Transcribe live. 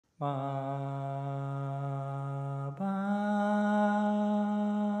Ba, ba,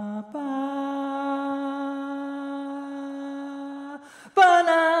 ba, ba,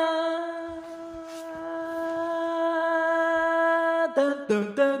 na, da, do,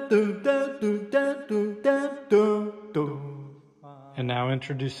 da, do, da, do, da, do, da, do, do. And now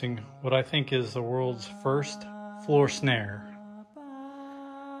introducing what I think is the world's first floor snare.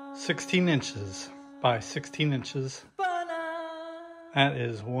 16 inches by 16 inches. That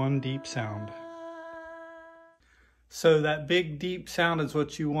is one deep sound. So that big deep sound is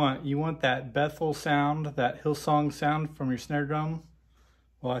what you want. You want that Bethel sound, that Hillsong sound from your snare drum.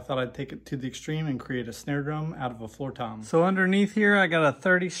 Well, I thought I'd take it to the extreme and create a snare drum out of a floor tom. So underneath here, I got a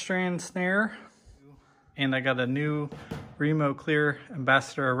 30-strand snare, and I got a new Remo Clear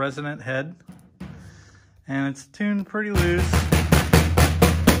Ambassador Resonant head, and it's tuned pretty loose.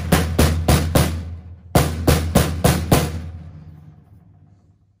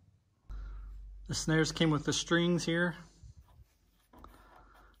 The snares came with the strings here.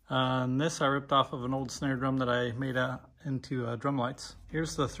 And this I ripped off of an old snare drum that I made into drum lights.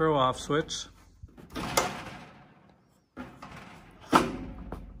 Here's the throw off switch.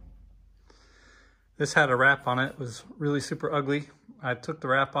 This had a wrap on it. It was really super ugly. I took the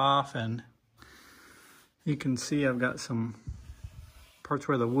wrap off, and you can see I've got some parts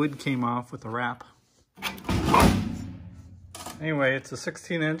where the wood came off with the wrap. Anyway, it's a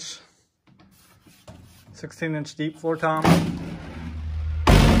 16-inch deep floor tom,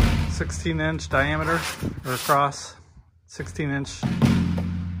 16-inch diameter or across, 16-inch,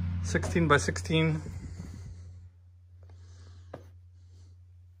 16 by 16.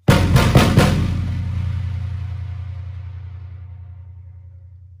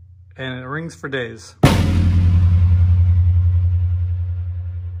 And it rings for days.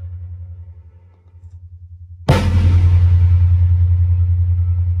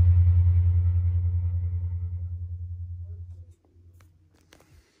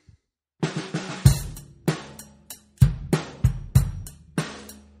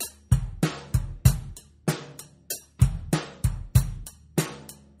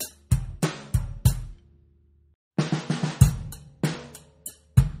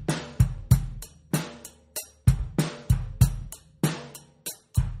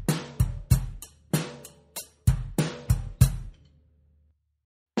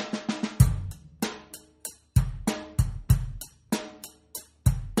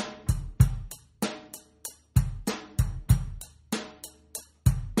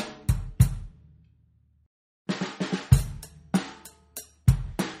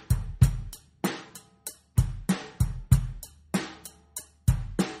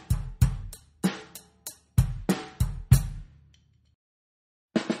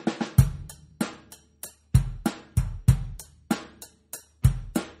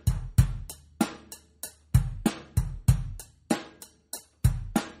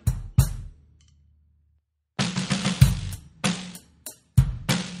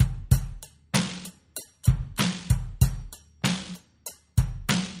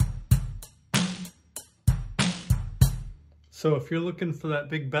 So if you're looking for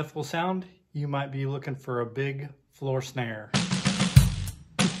that Big Bethel sound, you might be looking for a big floor snare.